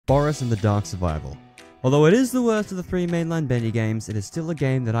Boris and the Dark Survival. Although it is the worst of the 3 mainline Bendy games, it is still a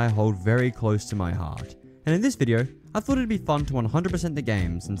game that I hold very close to my heart. And in this video, I thought it'd be fun to 100% the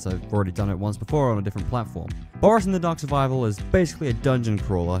game, since I've already done it once before on a different platform. Boris and the Dark Survival is basically a dungeon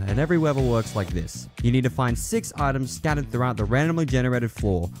crawler, and every level works like this. You need to find 6 items scattered throughout the randomly generated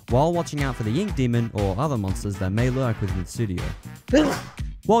floor, while watching out for the Ink Demon or other monsters that may lurk within the studio.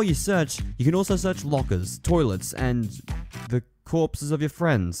 While you search, you can also search lockers, toilets, and the corpses of your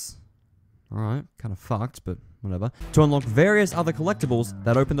friends. Alright, kind of fucked, but whatever. To unlock various other collectibles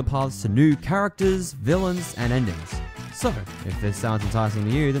that open the paths to new characters, villains, and endings. So, if this sounds enticing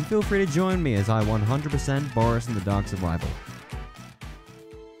to you, then feel free to join me as I 100% Boris and the Dark Survival.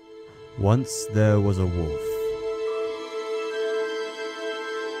 Once there was a wolf.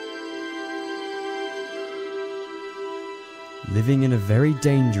 Living in a very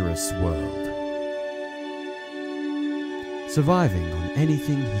dangerous world. Surviving on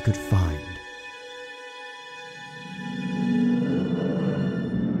anything he could find.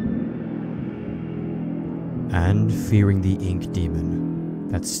 And fearing the Ink Demon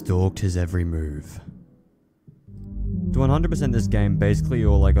that stalked his every move. To 100% this game, basically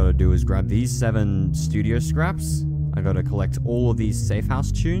all I gotta do is grab these 7 studio scraps. I gotta collect all of these safe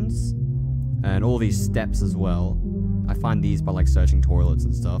house tunes, and all these steps as well. I find these by like searching toilets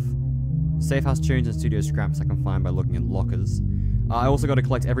and stuff. Safe house tunes and studio scraps I can find by looking in lockers. I also gotta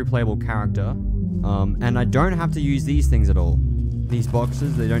collect every playable character, and I don't have to use these things at all. These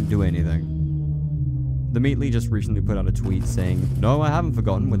boxes, they don't do anything. The Meatly just recently put out a tweet saying, "No, I haven't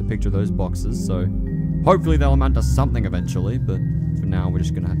forgotten," with a picture of those boxes, so hopefully they'll amount to something eventually, but for now we're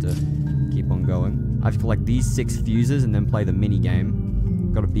just gonna have to keep on going. I have to collect these 6 fuses and then play the mini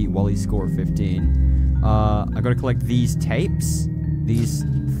game. Gotta beat Wally's score of 15. I gotta collect these tapes, these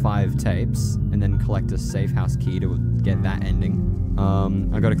 5 tapes, and then collect a safe house key to get that ending.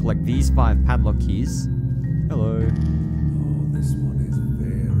 I gotta collect these 5 padlock keys. Hello. Oh, this one is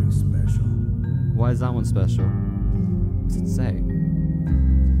very special. Why is that one special? What does it say?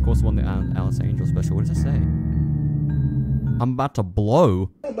 Of course, the one that Alice Angel special. What does it say? I'm about to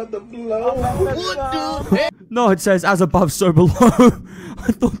blow. I'm about to blow. No, it says as above, so below.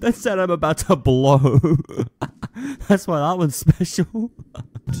 I thought that said I'm about to blow. That's why that one's special.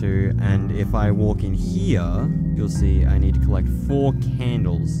 And if I walk in here, you'll see I need to collect 4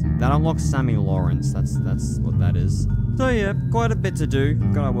 candles. That unlocks Sammy Lawrence. That's what that is. So yeah, quite a bit to do.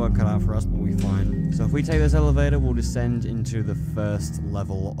 Got our work cut out for us, but we'll be fine. So if we take this elevator, we'll descend into the first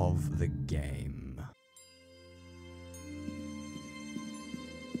level of the game.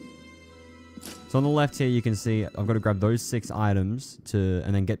 So on the left here, you can see I've got to grab those 6 items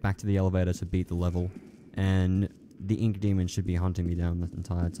and then get back to the elevator to beat the level. And the Ink Demon should be hunting me down the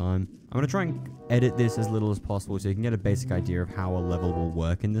entire time. I'm going to try and edit this as little as possible so you can get a basic idea of how a level will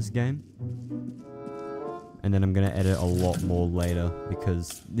work in this game. And then I'm going to edit a lot more later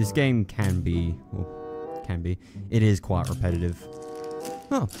because this game it is quite repetitive.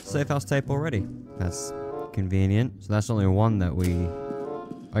 Oh, safe house tape already. That's convenient. So that's only one that we...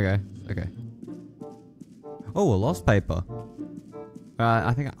 Okay. Oh, a lost paper.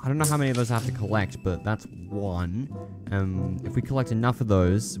 I don't know how many of those I have to collect, but that's 1. If we collect enough of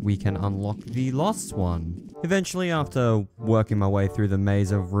those, we can unlock the lost one. Eventually, after working my way through the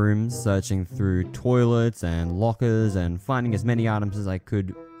maze of rooms, searching through toilets and lockers, and finding as many items as I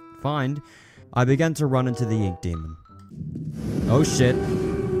could find, I began to run into the Ink Demon. Oh shit.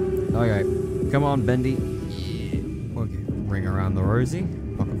 Okay, come on, Bendy. Okay, ring around the rosy.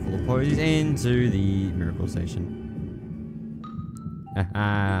 Pocket full of posies into the miracle station.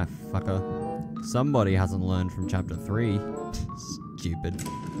 Haha, fucker. Somebody hasn't learned from chapter 3. Stupid.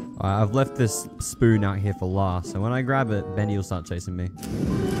 I've left this spoon out here for last, so when I grab it, Bendy will start chasing me.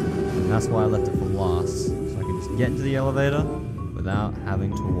 And that's why I left it for last, so I can just get into the elevator without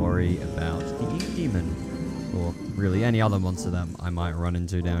having to worry about the Ink Demon. Or really any other monster that I might run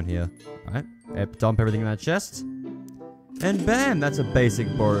into down here. Alright, dump everything in that chest. And bam! That's a basic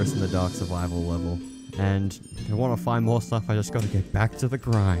Boris and the Dark Survival level. And if I want to find more stuff, I just gotta get back to the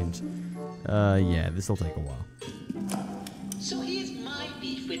grind. Yeah, this'll take a while. So here's my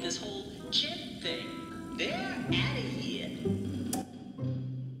beef with this whole jet thing. They're out of here.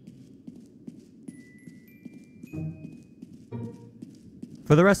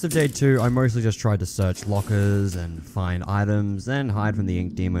 For the rest of day 2, I mostly just tried to search lockers and find items and hide from the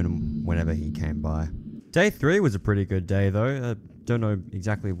Ink Demon whenever he came by. Day 3 was a pretty good day though. Don't know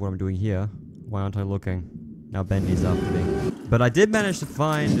exactly what I'm doing here. Why aren't I looking? Now Bendy's after me. But I did manage to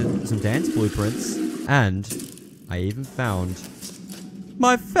find some dance blueprints, and I even found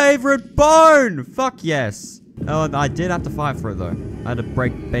my favorite bone! Fuck yes! Oh, I did have to fight for it though. I had to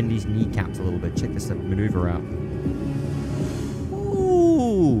break Bendy's kneecaps a little bit. Check this maneuver out.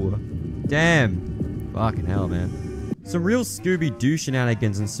 Ooh! Damn. Fucking hell, man. Some real Scooby-Doo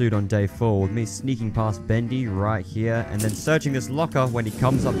shenanigans ensued on day 4, with me sneaking past Bendy right here, and then searching this locker when he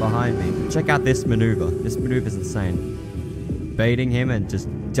comes up behind me. Check out this maneuver. This maneuver's insane. Baiting him and just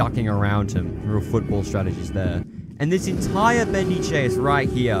ducking around him. Real football strategies there. And this entire Bendy chase right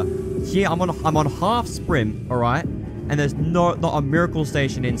here. Here, I'm on half sprint, alright? And there's not a miracle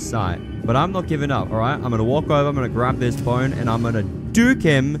station in sight. But I'm not giving up, alright? I'm gonna walk over, I'm gonna grab this bone, and I'm gonna duke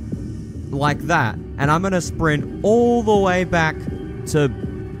him like that. And I'm gonna sprint all the way back to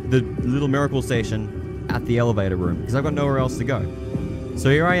the little miracle station at the elevator room. Because I've got nowhere else to go. So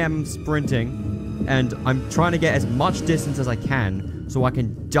here I am sprinting. And I'm trying to get as much distance as I can so I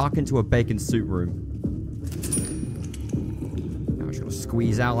can duck into a bacon soup room. Now I'm just gonna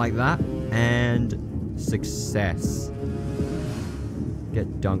squeeze out like that. And success.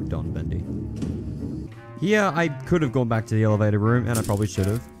 Get dunked on, Bendy. Here, I could have gone back to the elevator room, and I probably should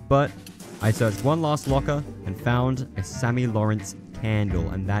have. But I searched one last locker and found a Sammy Lawrence candle,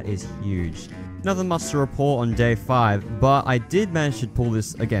 and that is huge. Nothing much to report on day 5, but I did manage to pull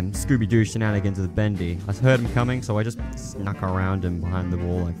this, again, Scooby-Doo shenanigans with Bendy. I heard him coming, so I just snuck around him behind the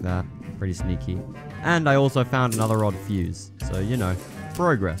wall like that. Pretty sneaky. And I also found another odd fuse. So, you know,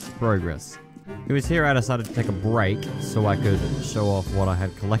 progress. It was here I decided to take a break so I could show off what I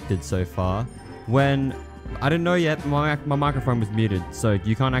had collected so far. When, I didn't know yet, my microphone was muted, so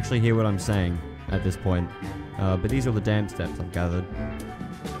you can't actually hear what I'm saying at this point. But these are the damn steps I've gathered.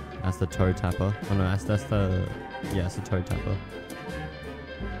 That's the toe tapper. Oh no, that's the, yeah, it's the toe tapper.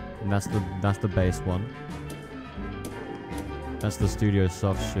 And that's the base one. That's the studio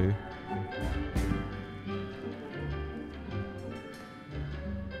soft shoe.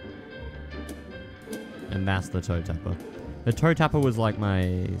 And that's the toe tapper. The toe tapper was like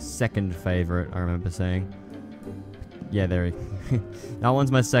my second favorite, I remember saying. Yeah, there he that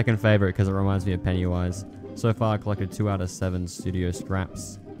one's my second favorite because it reminds me of Pennywise. So far I collected 2 out of 7 studio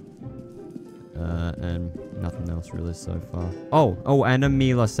scraps. And nothing else really so far. Oh, and a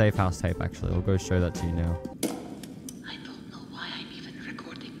Mila safe house tape actually. I'll go show that to you now. I don't know why I'm even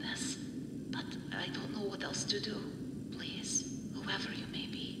recording this, but I don't know what else to do. Please, whoever you may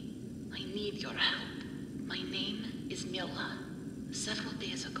be, I need your help. My name is Mila. Several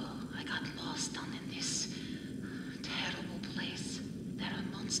days ago, I got lost down in this terrible place. There are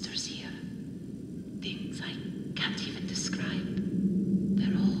monsters here. Things I can't even describe.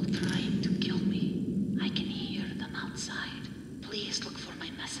 They're all trying to kill me. I can hear them outside. Please look for my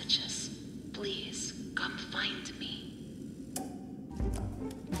messages. Please, come find me.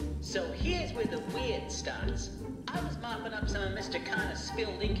 So here's where the weird starts. I was mopping up some of Mr. Connor's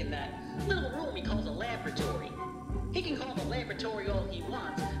spilled ink in that little room he calls a laboratory. He can call the laboratory all he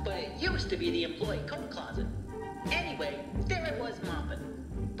wants, but it used to be the employee coat closet. Anyway, there I was mopping.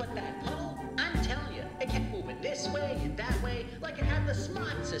 But that puddle, I'm telling you, it kept moving this way and that way, like it had the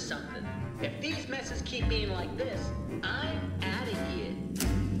smarts or something. If these messes keep being like this, I'm out of here.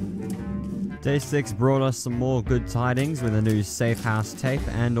 Day 6 brought us some more good tidings with a new safe house tape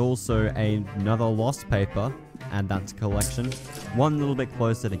and also another lost paper. Add that to collection. One little bit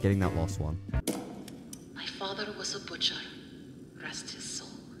closer to getting that lost one. My father was a butcher. Rest his soul.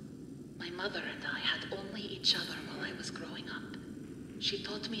 My mother and I had only each other while I was growing up. She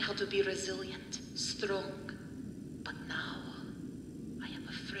taught me how to be resilient, strong. But now, I am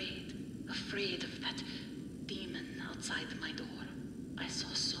afraid of that demon outside my door. I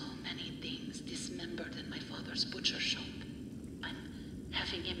saw so many things dismembered in my father's butcher shop. I'm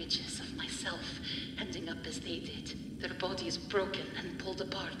having images of myself ending up as they did, their bodies broken and pulled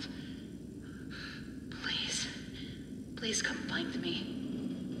apart. Please come find me.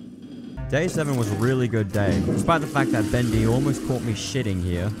 Day 7 was a really good day, despite the fact that Bendy almost caught me shitting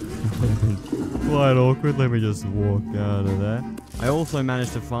here. Quite awkward, let me just walk out of there. I also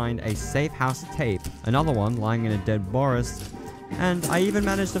managed to find a safe house tape, another one lying in a dead Boris, and I even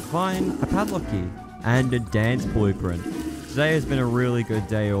managed to find a padlock key and a dance blueprint. Today has been a really good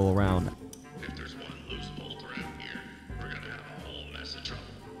day all around. If there's one loose bolt around here, we're gonna have a whole mess of trouble.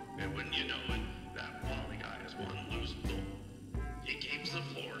 And wouldn't you know it, that Wally guy is one loose bolt. He keeps the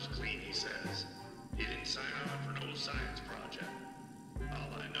floors clean, he says. He didn't sign on for no science project.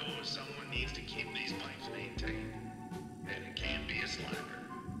 All I know is someone needs to keep these pipes maintained. And it can't be a slacker.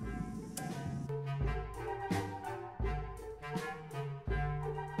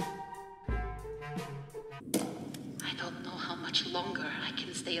 I don't know how much longer I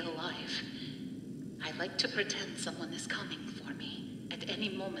can stay alive. I like to pretend someone is coming for me. At any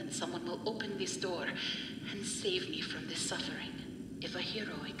moment, someone will open this door and save me from this suffering. If a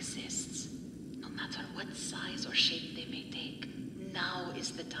hero exists, no matter what size or shape they may take, now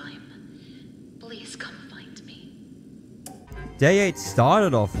is the time. Please come find me. Day 8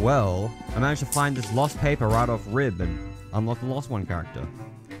 started off well. I managed to find this lost paper right off Rib and unlock the Lost One character.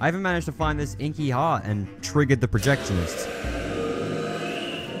 I even managed to find this inky heart and triggered the projectionist.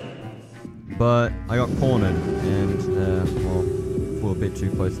 But I got cornered and, well, flew a bit too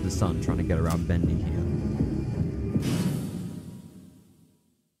close to the sun trying to get around Bendy here.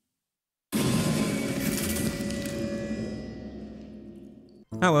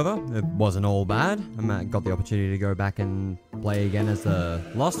 However, it wasn't all bad. I got the opportunity to go back and play again as the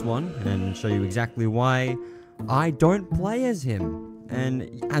Lost One and show you exactly why I don't play as him.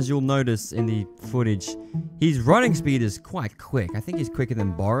 And as you'll notice in the footage, his running speed is quite quick. I think he's quicker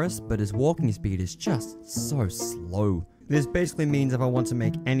than Boris, but his walking speed is just so slow. This basically means if I want to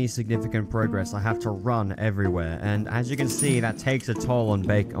make any significant progress, I have to run everywhere. And as you can see, that takes a toll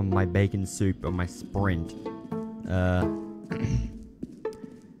on my bacon soup, on my sprint.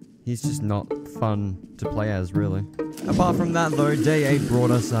 He's just not fun to play as, really. Apart from that, though, Day 8 brought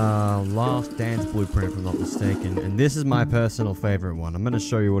us our last dance blueprint, if I'm not mistaken. And this is my personal favorite one. I'm going to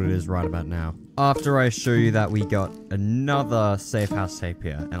show you what it is right about now. After I show you that we got another safe house tape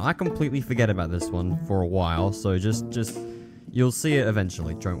here. And I completely forget about this one for a while. So just you'll see it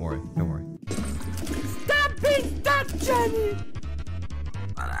eventually. Don't worry. Don't worry. Stop it! Stop, Jenny!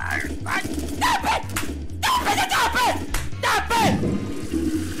 Stop it! Stop it! Stop it! Stop it!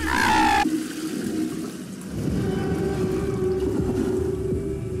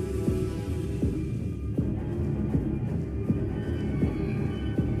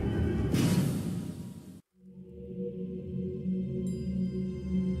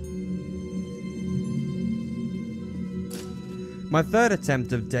 My third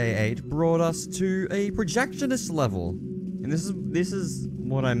attempt of Day 8 brought us to a projectionist level. And this is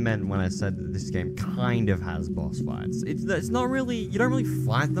what I meant when I said that this game kind of has boss fights. It's not really, you don't really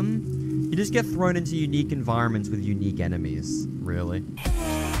fight them. You just get thrown into unique environments with unique enemies, really.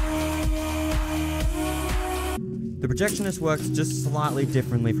 The projectionist works just slightly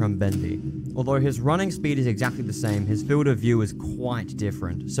differently from Bendy. Although his running speed is exactly the same, his field of view is quite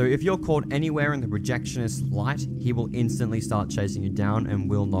different. So if you're caught anywhere in the projectionist's light, he will instantly start chasing you down and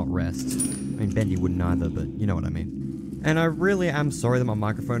will not rest. I mean, Bendy wouldn't either, but you know what I mean. And I really am sorry that my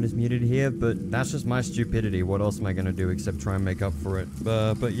microphone is muted here, but that's just my stupidity. What else am I gonna do except try and make up for it?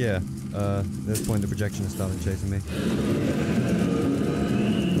 But yeah, at this point the projectionist started chasing me.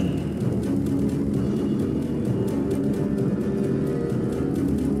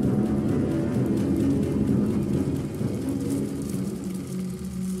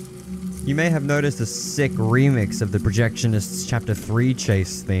 You may have noticed a sick remix of the Projectionist's Chapter 3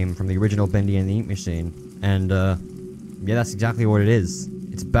 chase theme from the original Bendy and the Ink Machine. And, yeah, that's exactly what it is.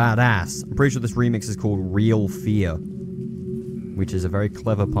 It's badass. I'm pretty sure this remix is called Real Fear. Which is a very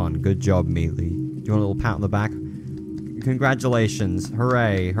clever pun. Good job, Meatley. Do you want a little pat on the back? Congratulations.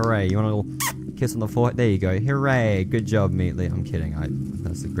 Hooray, hooray. You want a little kiss on the forehead? There you go. Hooray. Good job, Meatley. I'm kidding.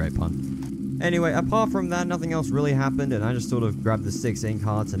 That's a great pun. Anyway, apart from that, nothing else really happened, and I just sort of grabbed the 6 ink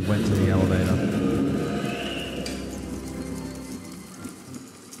hearts and went to the elevator.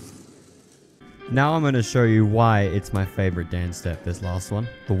 Now I'm going to show you why it's my favorite dance step, this last one.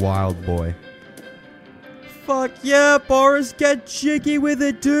 The Wild Boy. Fuck yeah, Boris, get jiggy with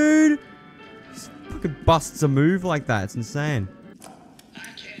it, dude! Just fucking busts a move like that, it's insane. I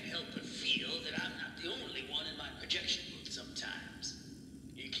can't help but feel that I'm not the only one in my projection booth sometimes.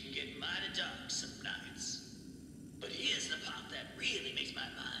 It can get mighty dark some nights. But here's the part that really makes my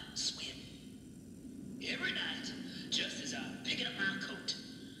mind swim. Every night, just as I'm picking up my coat,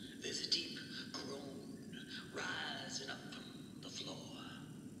 there's a deep groan rising up from the floor.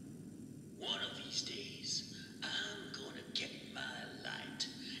 One of these days, I'm gonna get my light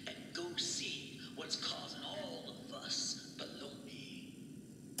and go see what's causing all the fuss below me.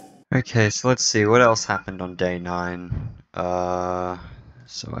 Okay, so let's see, what else happened on day 9?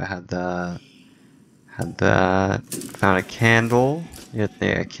 So I had that, found a candle, yeah,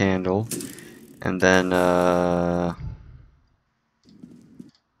 a candle, and then,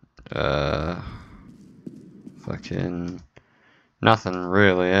 fucking, nothing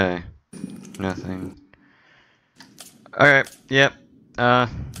really, eh? Nothing. Okay, yep,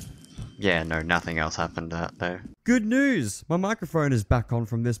 yeah, no, nothing else happened there. Good news! My microphone is back on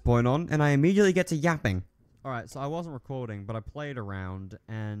from this point on, and I immediately get to yapping. Alright, so I wasn't recording, but I played around,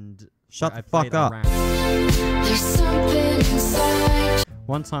 and... Shut the fuck up!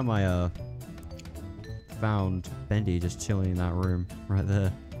 One time I, found Bendy just chilling in that room right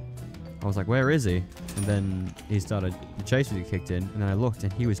there. I was like, where is he? And then he started, the chase music kicked in, and then I looked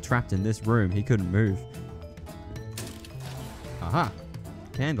and he was trapped in this room. He couldn't move. Aha.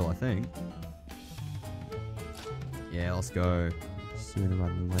 Candle, I think. Yeah, let's go. Sooner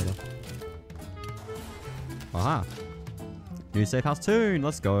rather than later. Aha. New safe house tune.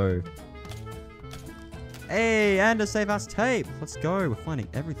 Let's go. Hey, and a safe house tape. Let's go. We're finding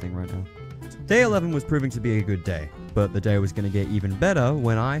everything right now. Day 11 was proving to be a good day, but the day was going to get even better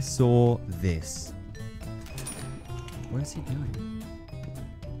when I saw this. What is he doing?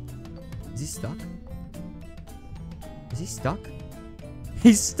 Is he stuck? Is he stuck?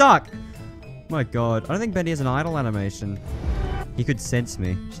 He's stuck! My god. I don't think Bendy has an idle animation. He could sense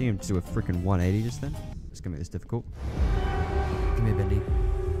me. See him do a freaking 180 just then. It's going to make this difficult. Come here, Bendy.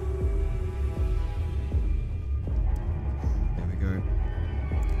 There we go.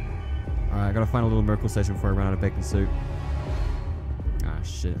 Alright, I gotta find a little miracle station before I run out of bacon soup. Ah,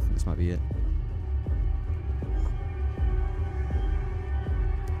 shit. I think this might be it.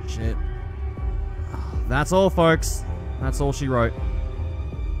 Shit. That's all, folks. That's all she wrote.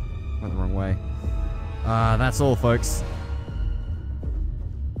 Went the wrong way. That's all, folks.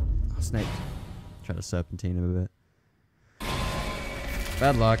 Oh, Snape. Try to serpentine him a bit.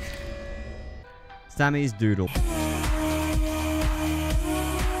 Bad luck. Sammy's doodle.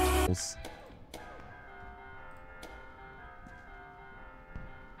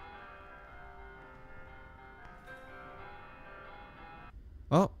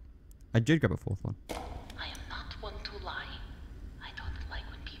 Oh, I did grab a fourth one. I am not one to lie. I don't like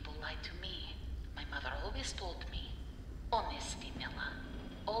when people lie to me. My mother always told me, honesty, Milla.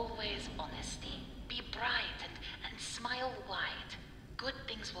 Always honesty. Be bright and smile wide. Good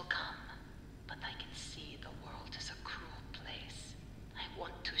things will come. But I can see the world is a cruel place. I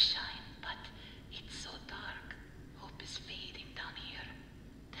want to shine, but it's so dark. Hope is fading down here.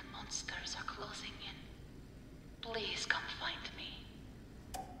 The monsters are closing in. Please come find me.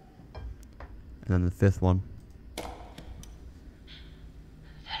 And then the fifth one. There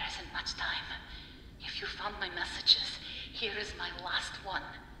isn't much time. If you found my messages, here is my last one.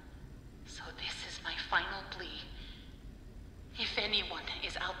 So this is my final plea. If anyone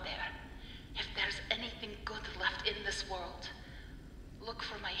is out there, if there's anything good left in this world, look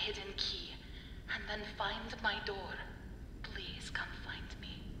for my hidden key, and then find my door. Please come find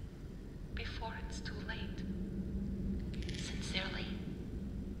me, before it's too late. Sincerely,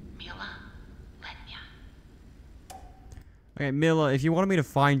 Milla. Okay, Milla, if you wanted me to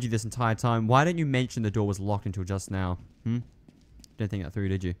find you this entire time, why didn't you mention the door was locked until just now? Didn't think that through,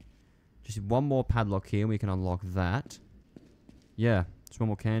 did you? Just one more padlock here and we can unlock that. Yeah, just one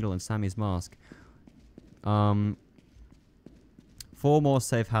more candle and Sammy's mask. 4 more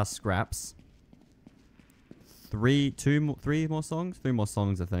safe house scraps. 3 more songs? 3 more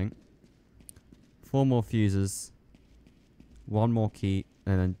songs, I think. 4 more fuses. 1 more key,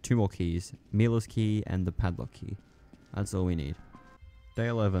 and then 2 more keys. Milla's key and the padlock key. That's all we need. Day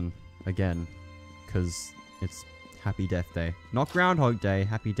 11, again, because it's Happy Death Day. Not Groundhog Day,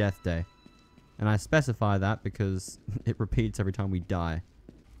 Happy Death Day. And I specify that because it repeats every time we die.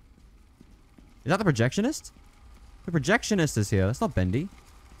 Is that the projectionist? The projectionist is here. That's not Bendy.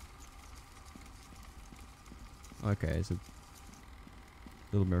 Okay, it's a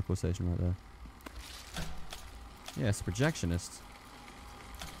little miracle station right there. Yeah, it's a projectionist.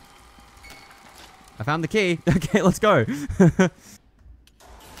 I found the key. Okay, let's go.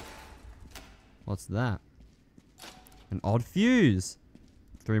 What's that? An odd fuse.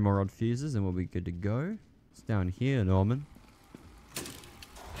 3 more odd fuses and we'll be good to go. It's down here, Norman.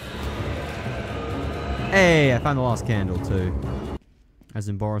 Hey, I found the last candle too. As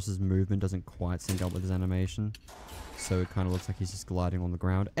in Boris's movement doesn't quite sync up with his animation. So it kind of looks like he's just gliding on the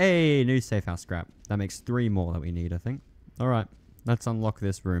ground. Hey, new safe house scrap. That makes 3 more that we need, I think. Alright, let's unlock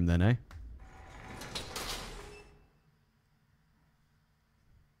this room then, eh?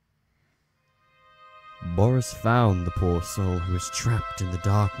 Boris found the poor soul who was trapped in the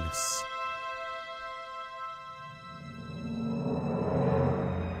darkness.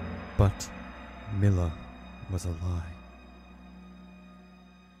 But Milla was a lie.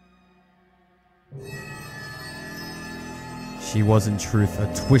 She was in truth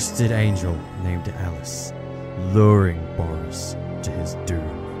a twisted angel named Alice, luring Boris to his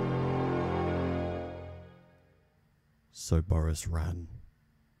doom. So Boris ran.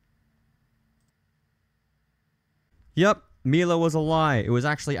 Yep, Milla was a lie. It was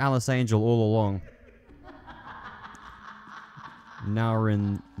actually Alice Angel all along. Now we're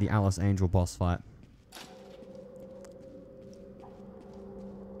in the Alice Angel boss fight.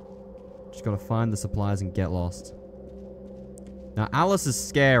 She's got to find the supplies and get lost. Now, Alice is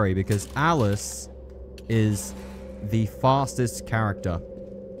scary because Alice is the fastest character.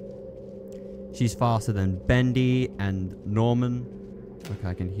 She's faster than Bendy and Norman.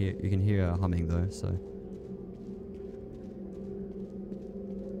 Okay, you can hear her humming though, so.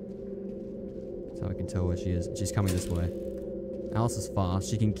 So I can tell where she is. She's coming this way. Alice is fast.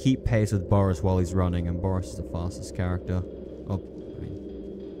 She can keep pace with Boris while he's running, and Boris is the fastest character. Oh,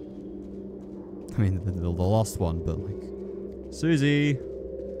 I mean the lost one, but like, Susie,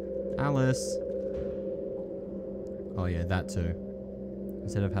 Alice. Oh yeah, that too.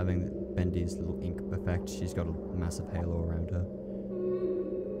 Instead of having Bendy's little ink effect, she's got a massive halo around her.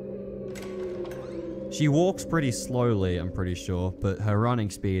 She walks pretty slowly, I'm pretty sure, but her running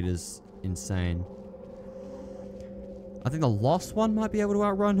speed is insane. I think the lost one might be able to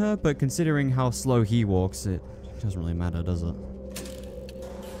outrun her, but considering how slow he walks, it doesn't really matter, does it?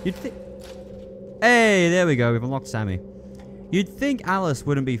 You'd think... Hey, there we go, we've unlocked Sammy. You'd think Alice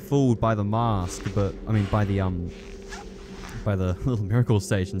wouldn't be fooled by the mask, but, I mean, by the little miracle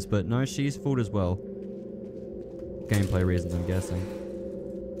stations, but no, she's fooled as well. Gameplay reasons, I'm guessing.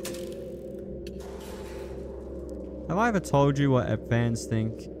 Have I ever told you what fans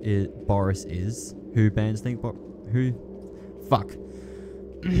think Boris is? Who fans think who? Fuck.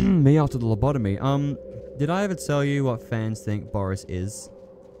 Me after the lobotomy. Did I ever tell you what fans think Boris is?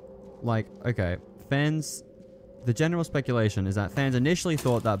 Like, okay, fans... The general speculation is that fans initially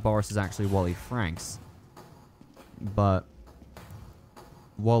thought that Boris is actually Wally Franks. But...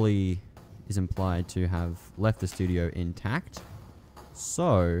 Wally is implied to have left the studio intact.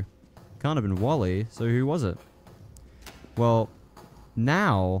 So... Can't have been Wally, so who was it? Well,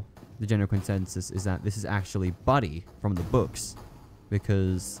 now the general consensus is that this is actually Buddy from the books,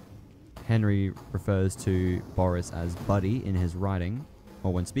 because Henry refers to Boris as Buddy in his writing,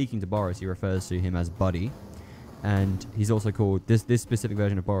 or when speaking to Boris, he refers to him as Buddy, and he's also called, this specific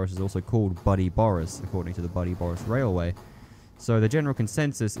version of Boris is also called Buddy Boris, according to the Buddy Boris Railway. So the general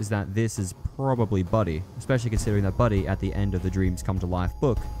consensus is that this is probably Buddy, especially considering that Buddy, at the end of the Dreams Come to Life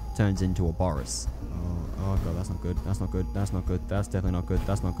book, turns into a Boris. Oh god, that's not good. That's not good. That's not good. That's definitely not good.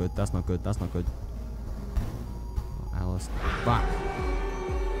 That's not good. That's not good. That's not good. Oh, Alice. Fuck.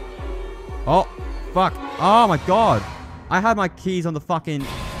 Oh, fuck. Oh my god. I had my keys on the fucking...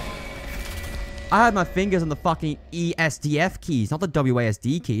 I had my fingers on the fucking ESDF keys, not the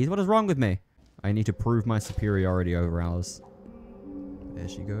WASD keys. What is wrong with me? I need to prove my superiority over Alice. There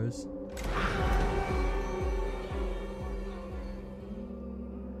she goes.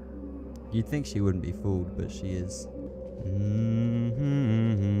 You'd think she wouldn't be fooled, but she is.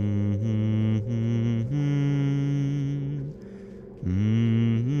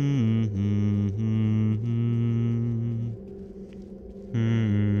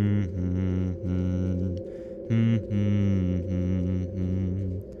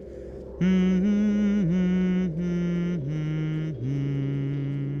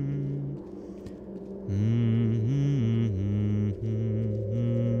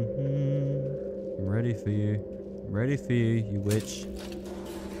 Ready for you, you witch.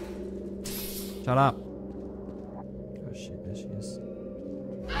 Shut up. Oh shit, there she is.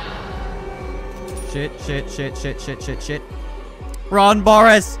 Shit, shit, shit, shit, shit, shit, shit. Run,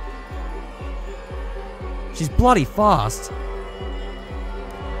 Boris! She's bloody fast.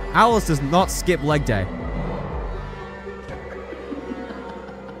 Alice does not skip leg day.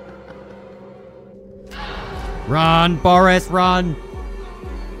 Run, Boris, run!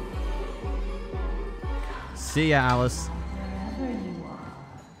 See ya, Alice.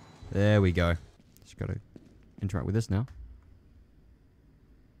 There we go. Just gotta interact with this now.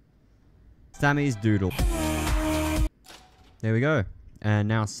 Sammy's Doodle. There we go. And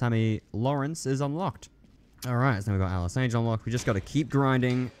now Sammy Lawrence is unlocked. Alright, so now we've got Alice Angel unlocked. We just gotta keep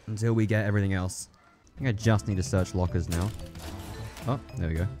grinding until we get everything else. I think I just need to search lockers now. Oh, there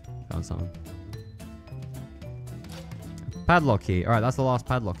we go. Found something. Padlock key. Alright, that's the last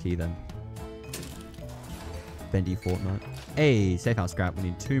padlock key then. Bendy Fortnite. Hey, safe house scrap. We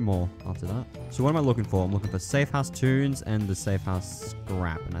need 2 more after that. So what am I looking for? I'm looking for safe house tunes and the safe house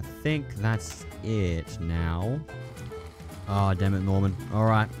scrap. And I think that's it now. Oh, damn it, Norman.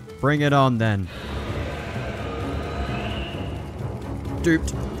 Alright, bring it on then.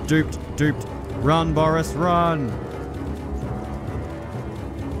 Duped, duped, duped. Run, Boris, run!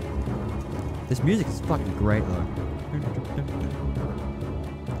 This music is fucking great though.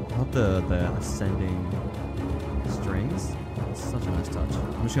 I love the ascending strings. It's such a nice touch.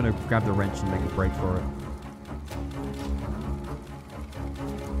 I'm just gonna grab the wrench and make a break for it.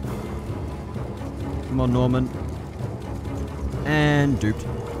 Come on, Norman. And duped.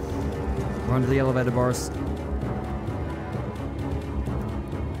 Run to the elevator, Boris.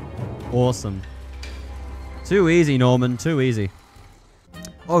 Awesome. Too easy, Norman. Too easy.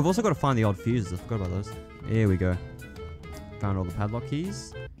 Oh, I've also got to find the odd fuses. I forgot about those. Here we go. Found all the padlock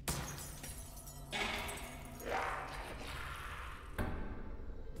keys.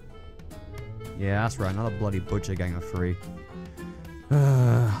 Yeah, that's right. Another bloody butcher gang of free.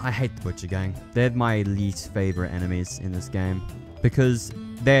 I hate the butcher gang. They're my least favorite enemies in this game. Because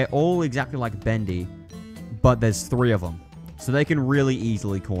they're all exactly like Bendy, but there's 3 of them. So they can really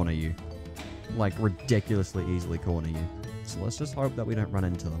easily corner you. Like, ridiculously easily corner you. So let's just hope that we don't run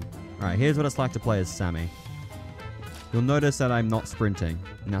into them. Alright, here's what it's like to play as Sammy. You'll notice that I'm not sprinting,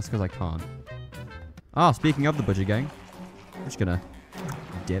 and that's because I can't. Ah, speaking of the butcher gang, I'm just gonna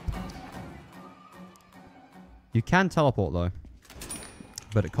dip. You can teleport though,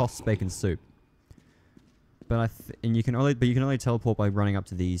 but it costs bacon soup. But you can only teleport by running up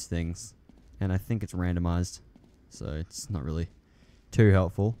to these things, and I think it's randomized, so it's not really too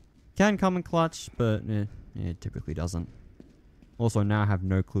helpful. Can come in clutch, but it typically doesn't. Also, now I have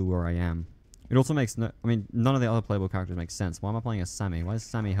no clue where I am. It also makes I mean, none of the other playable characters make sense. Why am I playing as Sammy? Why is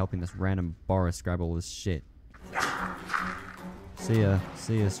Sammy helping this random Boris grab all this shit? See ya,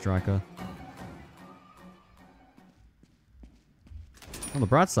 Striker. On the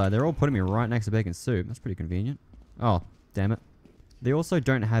bright side, they're all putting me right next to bacon soup. That's pretty convenient. Oh, damn it. They also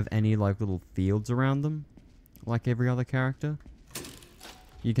don't have any, like, little fields around them, like every other character.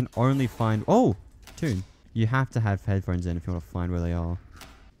 You can only find... Oh! Tune. You have to have headphones in if you want to find where they are.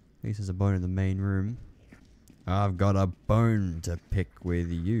 At least there's a bone in the main room. I've got a bone to pick with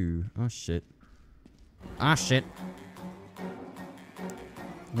you. Oh, shit. Ah, shit.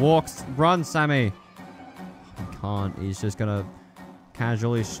 Walks. Run, Sammy. He can't. He's just gonna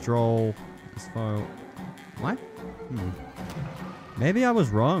casually stroll as far... What? Maybe I was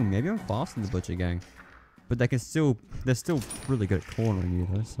wrong. Maybe I'm faster than the butcher gang. But they're still really good at cornering you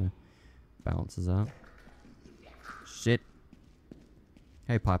though, so balances out. Shit.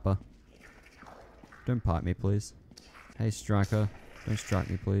 Hey Piper. Don't pipe me, please. Hey Striker. Don't strike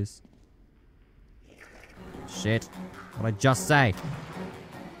me, please. Shit. What'd I just say?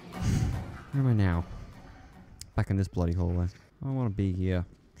 Where am I now? Back in this bloody hallway. I don't want to be here. I'm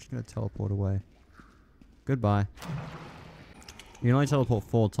just gonna teleport away. Goodbye. You can only teleport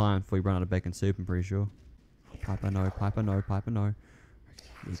 4 times before you run out of bacon soup, I'm pretty sure. Piper, no, Piper, no, Piper, no.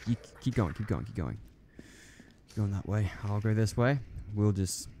 You keep going, keep going, keep going. Keep going that way. I'll go this way. We'll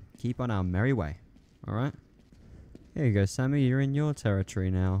just keep on our merry way. Alright? There you go, Sammy. You're in your territory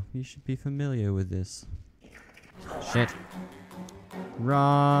now. You should be familiar with this. Shit.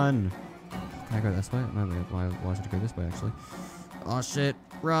 Run! Can I go this way? No, why should I go this way, actually? Oh, shit.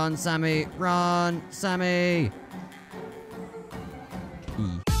 Run, Sammy! Run, Sammy!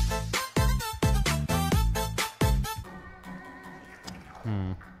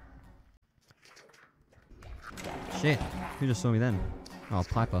 Shit. Who just saw me then? Oh,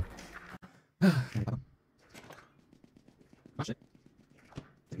 Piper. Oh, shit.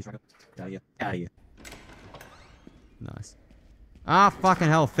 Out of here. Out of here. Nice. Ah, fucking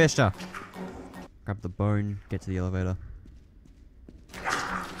hell, Fisher! Grab the bone, get to the elevator.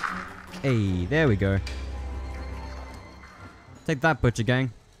 Hey, there we go. Take that, butcher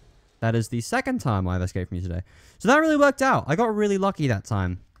gang. That is the 2nd time I've escaped from you today. So that really worked out. I got really lucky that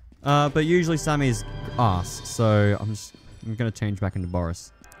time. But usually Sammy's ass, so I'm gonna change back into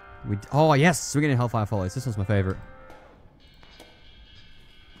Boris. Oh yes, we're getting Hellfire Follows. This one's my favorite.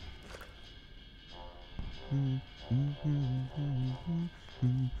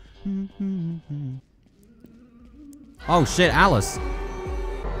 Oh shit, Alice.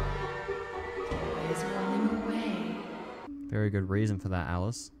 Very good reason for that,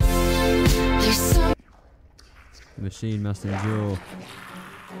 Alice. The machine must endure.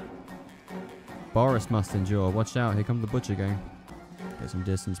 Boris must endure. Watch out, here comes the butcher gang. Get some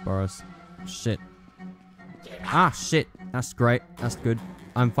distance, Boris. Shit. Ah, shit. That's great. That's good.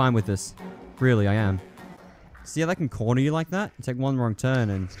 I'm fine with this. Really, I am. See how they can corner you like that? You take one wrong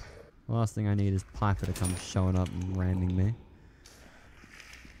turn and the last thing I need is Piper to come showing up and ramming me.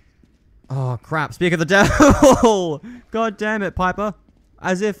 Oh, crap. Speak of the devil! God damn it, Piper.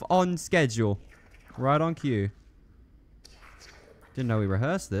 As if on schedule. Right on cue. Didn't know we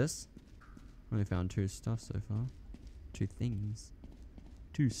rehearsed this. Only found 2 stuff so far. 2 things.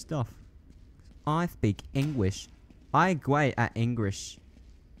 2 stuff. I speak English. I great at English.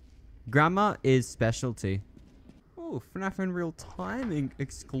 Grammar is specialty. Oh, FNAF in real time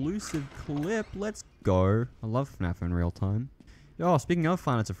exclusive clip. Let's go. I love FNAF in real time. Oh, speaking of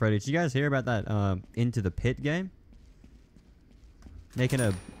Five Nights at Freddy's, did you guys hear about that Into the Pit game? Making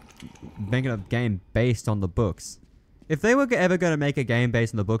a making a game based on the books. If they were ever going to make a game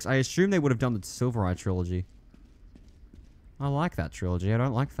based on the books, I assume they would have done the Silver Eye trilogy. I like that trilogy. I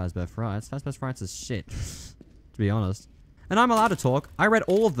don't like Fazbear Frights. Fazbear Frights is shit, to be honest. And I'm allowed to talk. I read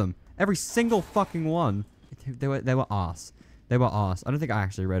all of them. Every single fucking one. They were arse. They were arse. I don't think I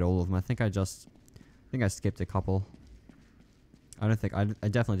actually read all of them. I think I skipped a couple. I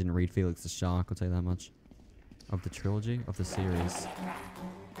definitely didn't read Felix the Shark, I'll tell you that much. Of the trilogy? Of the series.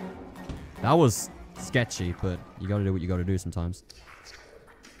 That was sketchy, but you gotta do what you gotta do sometimes.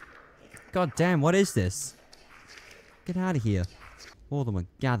 God damn, what is this? Get out of here. All of them are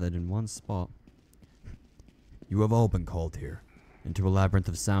gathered in one spot. You have all been called here. Into a labyrinth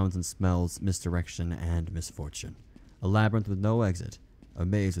of sounds and smells, misdirection, and misfortune. A labyrinth with no exit. A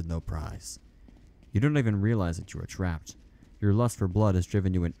maze with no prize. You don't even realize that you are trapped. Your lust for blood has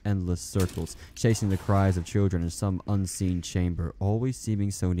driven you in endless circles, chasing the cries of children in some unseen chamber, always seeming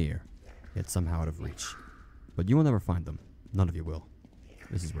so near, yet somehow out of reach. But you will never find them. None of you will.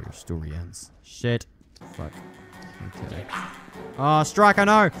 This is where your story ends. Shit. Fuck. Okay. Oh, strike, I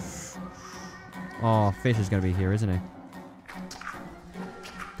know! Oh, Fish is gonna be here, isn't he?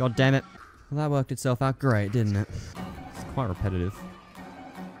 God damn it. Well, that worked itself out great, didn't it? It's quite repetitive.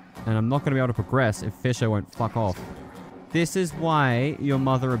 And I'm not gonna be able to progress if Fisher won't fuck off. This is why your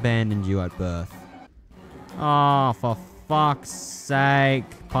mother abandoned you at birth. Oh, for fuck's sake,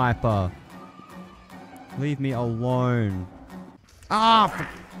 Piper. Leave me alone. Ah,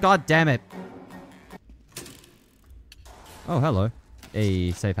 god damn it. Oh, hello.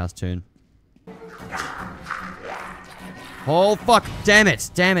 A safe house tune. Oh, fuck. Damn it.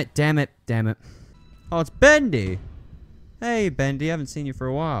 Damn it. Damn it. Damn it. Oh, it's Bendy. Hey, Bendy. I haven't seen you for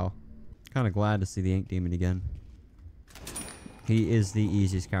a while. Kind of glad to see the Ink Demon again. He is the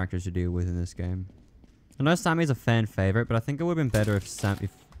easiest character to deal with in this game. I know Sammy's a fan favorite, but I think it would have been better if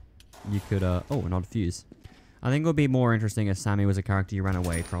you could, oh, an odd fuse. I think it would be more interesting if Sammy was a character you ran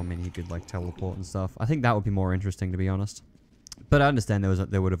away from and he could, like, teleport and stuff. I think that would be more interesting, to be honest. But I understand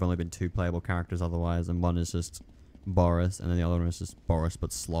there would have only been 2 playable characters otherwise, and one is just Boris, and then the other one is just Boris,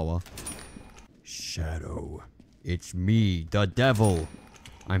 but slower. Shadow. It's me, the devil.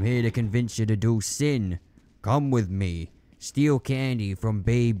 I'm here to convince you to do sin. Come with me. Steal candy from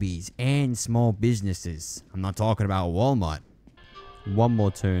babies and small businesses. I'm not talking about Walmart. One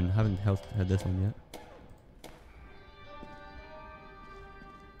more tune. Haven't heard this one yet.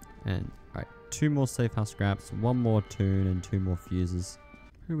 And, alright. 2 more safe house scraps. 1 more tune and 2 more fuses.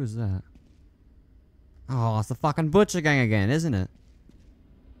 Who was that? Oh, it's the fucking Butcher Gang again, isn't it?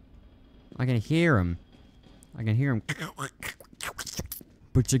 I can hear him. I can hear him.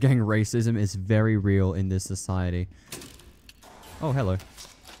 Butcher Gang racism is very real in this society. Oh, hello.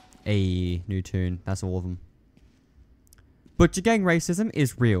 A new tune. That's all of them. Butcher Gang racism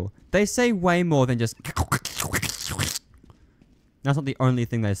is real. They say way more than just... That's not the only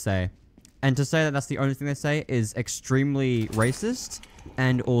thing they say. And to say that that's the only thing they say is extremely racist.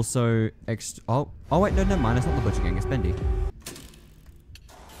 And also... Oh, wait, no, never mind. It's not the Butcher Gang. It's Bendy.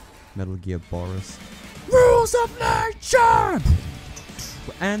 Metal Gear Boris. Rules of nature!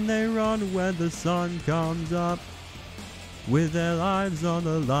 And they run when the sun comes up. With their lives on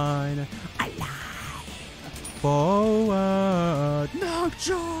the line. Alive! Forward! No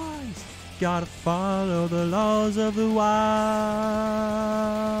choice! Gotta follow the laws of the wild.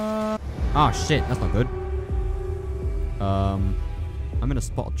 Oh shit, that's not good. I'm in a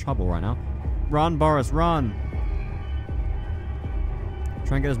spot of trouble right now. Run, Boris, run!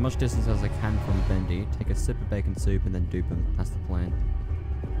 Try and get as much distance as I can from Bendy. Take a sip of bacon soup and then dupe him. That's the plan.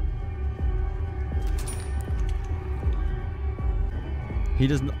 He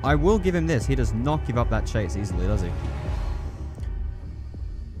doesn't. I will give him this. He does not give up that chase easily, does he?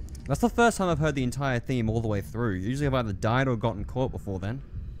 That's the first time I've heard the entire theme all the way through. Usually I've either died or gotten caught before then.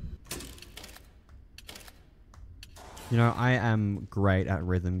 You know, I am great at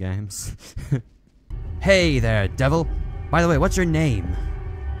rhythm games. Hey there, devil. By the way, what's your name?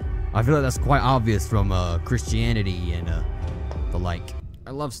 I feel like that's quite obvious from Christianity and the like.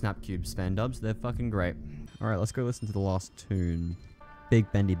 I love Snapcube's fan dubs. They're fucking great. Alright, let's go listen to the last tune. Big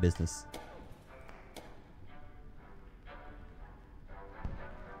Bendy business.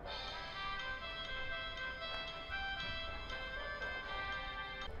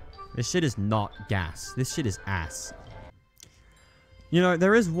 This shit is not gas. This shit is ass. You know,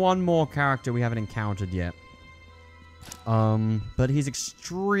 there is one more character we haven't encountered yet. But he's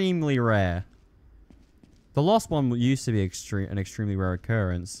extremely rare. The Lost one used to be an extremely rare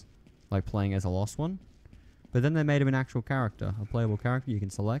occurrence. Like playing as a Lost one. But then they made him an actual character. A playable character you can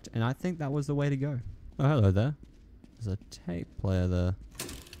select. And I think that was the way to go. Oh, hello there. There's a tape player there.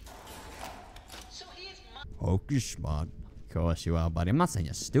 Hulk is smart. Of course you are, buddy. I'm not saying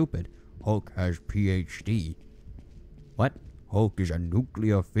you're stupid. Hulk has PhD. What? Hulk is a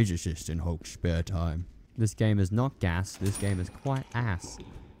nuclear physicist in Hulk's spare time. This game is not gas. This game is quite ass.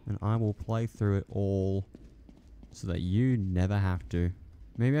 And I will play through it all so that you never have to.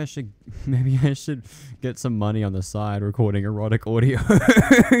 Maybe I should get some money on the side recording erotic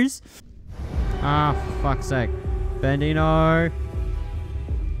audios. Ah, fuck's sake. Bendy, no.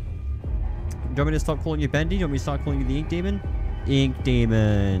 Do you want me to stop calling you Bendy? Do you want me to start calling you the Ink Demon? Ink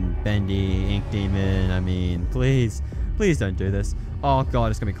Demon. Bendy, Ink Demon. I mean, please. Please don't do this. Oh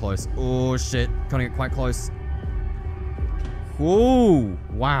god, it's gonna be close. Oh shit. Gonna get quite close. Whoa.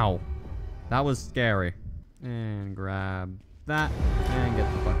 Wow. That was scary. And grab that. And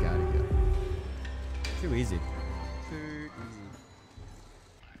get the fuck out of here. Too easy. Too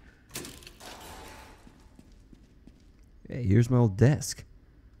easy. Hey, here's my old desk.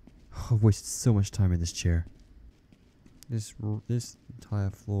 Oh, I've wasted so much time in this chair. This entire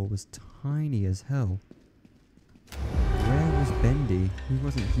floor was tiny as hell. Where was Bendy? He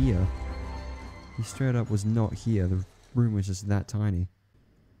wasn't here. He straight up was not here. The room was just that tiny.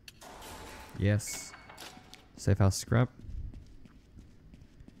 Yes. Safe house scrap.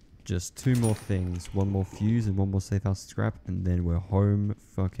 Just 2 more things. 1 more fuse and 1 more safe house scrap. And then we're home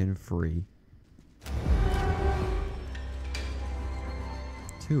fucking free.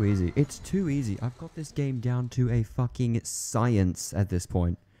 Too easy. It's too easy. I've got this game down to a fucking science at this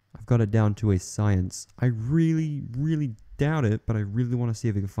point. I've got it down to a science. I really, really doubt it, but I really want to see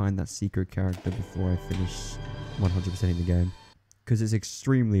if we can find that secret character before I finish 100%ing the game. Because it's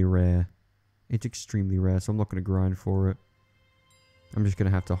extremely rare. It's extremely rare, so I'm not going to grind for it. I'm just going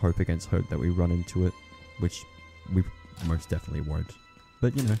to have to hope against hope that we run into it, which we most definitely won't.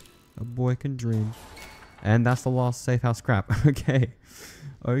 But, you know, a boy can dream. And that's the last safe house scrap. Okay.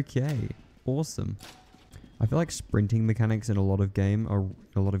 Okay. Awesome. I feel like sprinting mechanics in a lot of games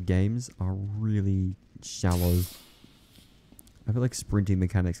are really shallow. I feel like sprinting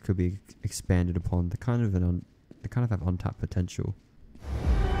mechanics could be expanded upon. They kind of have untapped potential.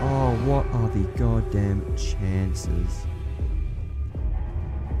 Oh, what are the goddamn chances?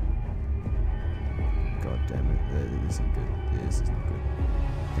 God damn it. This isn't good. This is not good.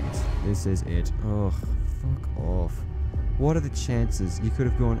 I think this is it. Ugh, fuck off. What are the chances? You could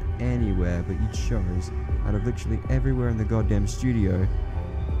have gone anywhere, but you chose, out of literally everywhere in the goddamn studio,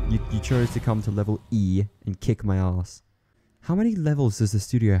 you chose to come to level E and kick my ass. How many levels does the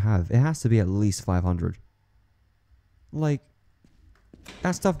studio have? It has to be at least 500. Like,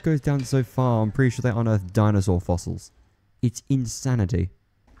 that stuff goes down so far, I'm pretty sure they unearthed dinosaur fossils. It's insanity.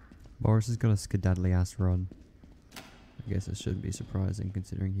 Boris has got a skedaddly ass run. I guess it shouldn't be surprising,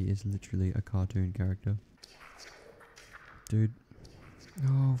 considering he is literally a cartoon character. Dude.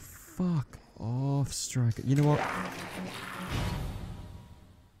 Oh, fuck off, Striker. You know what?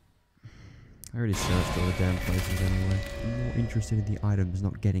 I already searched all the damn places anyway. I'm more interested in the items,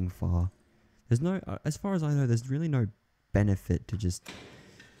 not getting far. There's no, as far as I know, there's really no benefit to just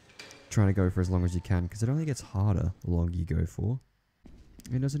trying to go for as long as you can, because it only gets harder the longer you go for.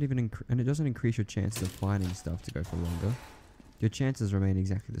 It doesn't even it doesn't increase your chances of finding stuff to go for longer. Your chances remain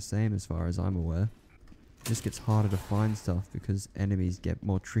exactly the same as far as I'm aware. It just gets harder to find stuff because enemies get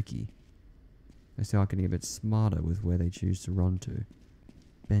more tricky. They start getting a bit smarter with where they choose to run to.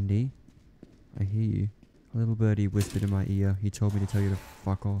 Bendy, I hear you. A little birdie whispered in my ear. He told me to tell you to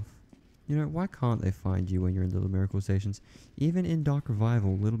fuck off. You know, why can't they find you when you're in Little Miracle Stations? Even in Dark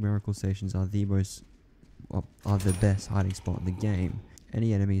Revival, Little Miracle Stations are the best hiding spot in the game.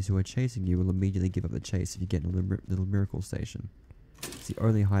 Any enemies who are chasing you will immediately give up the chase if you get in a Little Miracle Station. It's the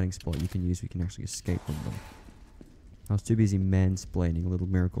only hiding spot you can use where you can actually escape from them. I was too busy mansplaining Little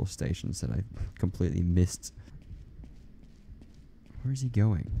Miracle Stations that I completely missed. Where is he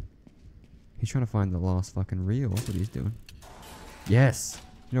going? He's trying to find the last fucking reel. That's what he's doing. Yes!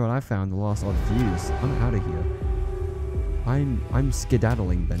 You know what I found? The last odd fuse. I'm out of here. I'm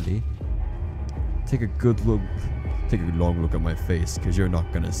skedaddling, Bendy. Take a good look. Take a long look at my face, because you're not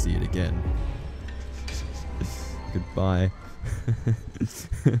gonna see it again. Goodbye.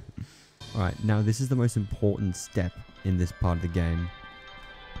 Alright, now this is the most important step in this part of the game.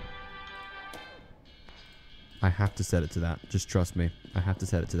 I have to set it to that. Just trust me. I have to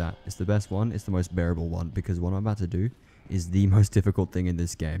set it to that. It's the best one. It's the most bearable one, because what I'm about to do is the most difficult thing in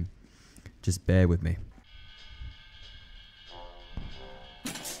this game. Just bear with me.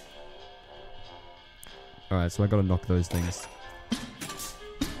 Alright, so I gotta knock those things.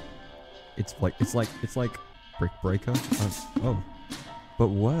 It's like Brick Breaker. Oh. But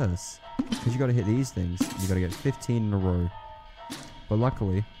worse. Because you gotta hit these things. You gotta get 15 in a row. But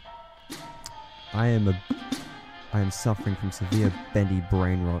luckily, I am suffering from severe bendy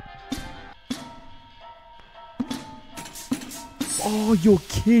brain rot. Oh, you're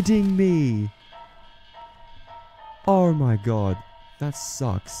kidding me! Oh my god, that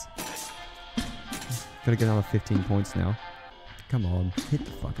sucks. Gotta get another 15 points now. Come on, hit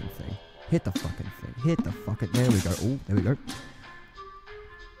the fucking thing. Hit the fucking thing. Hit the fucking... There we go. Oh, there we go.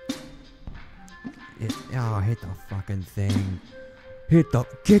 Hit the fucking thing.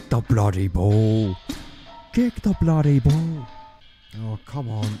 Kick the bloody ball. Kick the bloody ball. Oh, come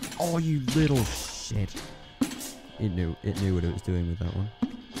on. Oh, you little shit. It knew what it was doing with that one.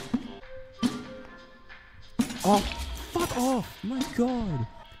 Oh, fuck off. My god.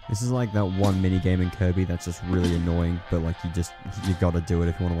 This is like that one mini game in Kirby that's just really annoying, but like you gotta do it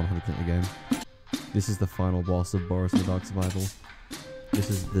if you want to 100% the game. This is the final boss of Boris the Dark Survival. This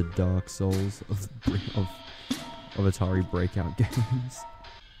is the Dark Souls of Atari Breakout games.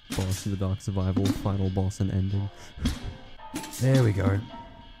 Boris of the Dark Survival, final boss and ending. There we go.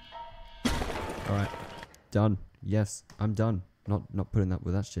 Alright. Done. Yes, I'm done. Not putting up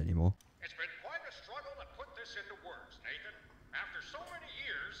with that shit anymore. It's been quite a struggle to put this into words, Nathan. After so many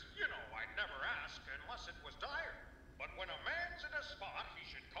years, you know I'd never ask unless it was dire. But when a man's in a spot, he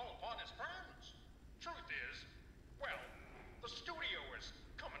should call upon his friends. Truth is, well, the studio is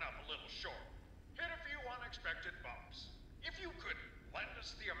coming up a little short. Hit a few unexpected bumps. If you could lend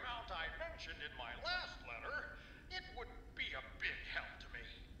us the amount I mentioned in my last letter, it would be a big help to me.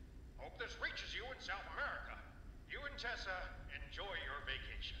 Hope this reaches you in South America. You and Tessa enjoy your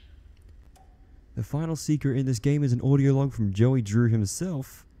vacation. The final secret in this game is an audio log from Joey Drew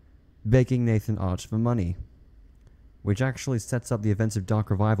himself, begging Nathan Arch for money, which actually sets up the events of Dark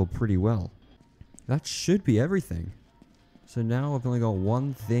Revival pretty well. That should be everything. So now I've only got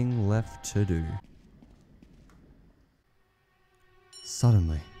one thing left to do.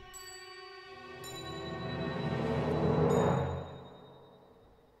 Suddenly,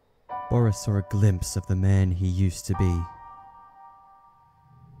 Boris saw a glimpse of the man he used to be.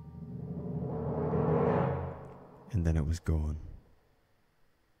 And then it was gone.